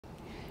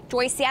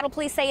Joyce, Seattle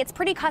police say it's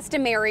pretty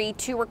customary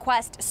to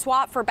request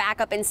SWAT for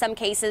backup in some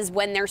cases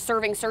when they're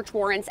serving search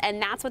warrants,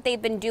 and that's what they've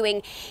been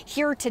doing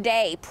here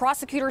today.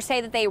 Prosecutors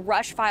say that they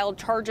rush-filed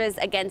charges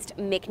against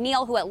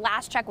McNeal, who at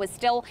last check was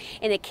still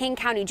in the King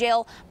County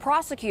Jail.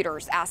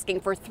 Prosecutors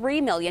asking for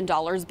 $3 million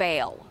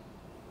bail.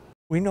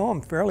 We know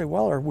him fairly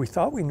well, or we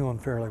thought we knew him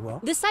fairly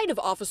well. The sight of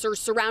officers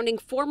surrounding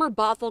former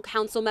Bothell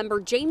Council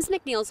member James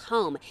McNeal's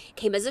home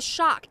came as a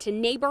shock to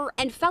neighbor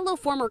and fellow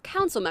former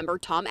council member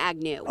Tom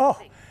Agnew. Oh,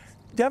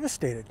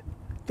 devastated.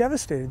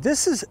 Devastated.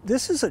 This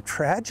is a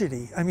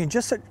tragedy. I mean,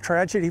 just a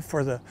tragedy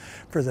for the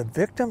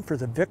victim, for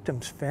the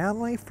victim's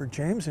family, for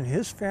James and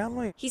his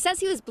family. He says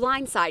he was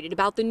blindsided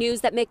about the news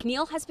that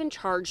McNeal has been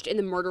charged in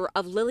the murder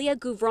of Liliya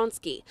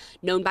Guyvoronsky,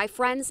 known by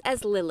friends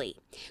as Lily.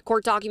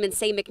 Court documents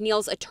say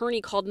McNeal's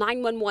attorney called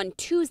 911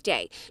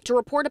 Tuesday to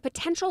report a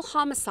potential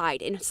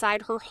homicide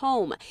inside her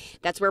home.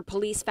 That's where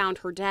police found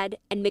her dead,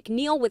 and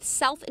McNeal with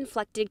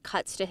self-inflicted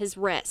cuts to his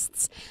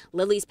wrists.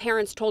 Lily's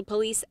parents told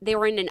police they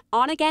were in an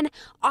on-again,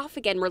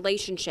 off-again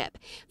relationship.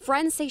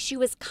 Friends say she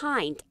was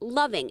kind,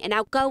 loving, and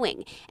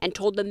outgoing, and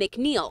told them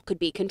McNeal could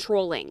be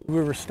controlling.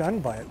 We were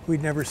stunned by it.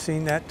 We'd never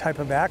seen that type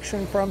of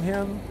action from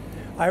him.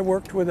 I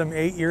worked with him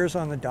 8 years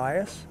on the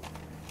dais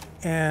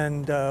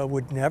and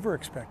would never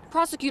expect it.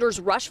 Prosecutors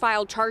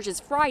rush-filed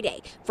charges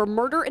Friday for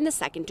murder in the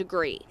second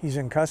degree. He's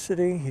in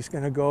custody. He's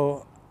going to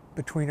go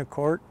between a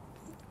court.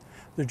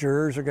 The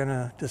jurors are going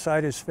to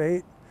decide his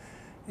fate,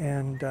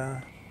 and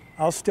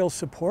I'll still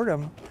support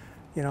him.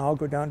 You know, I'll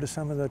go down to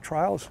some of the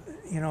trials,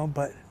 you know,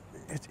 but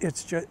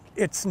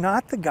it's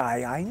not the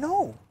guy I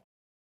know.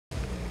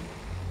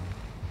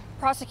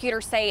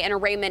 Prosecutors say an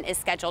arraignment is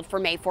scheduled for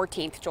May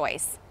 14th,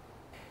 Joyce.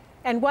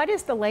 And what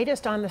is the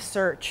latest on the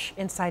search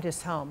inside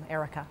his home,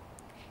 Erica?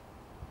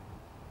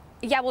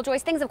 Yeah, well,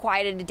 Joyce, things have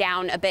quieted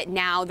down a bit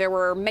now. There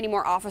were many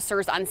more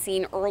officers on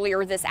scene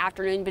earlier this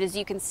afternoon, but as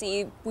you can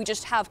see, we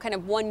just have kind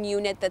of one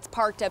unit that's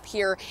parked up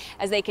here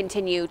as they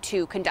continue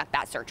to conduct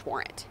that search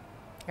warrant.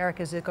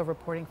 Erica Zuko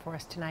reporting for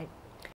us tonight.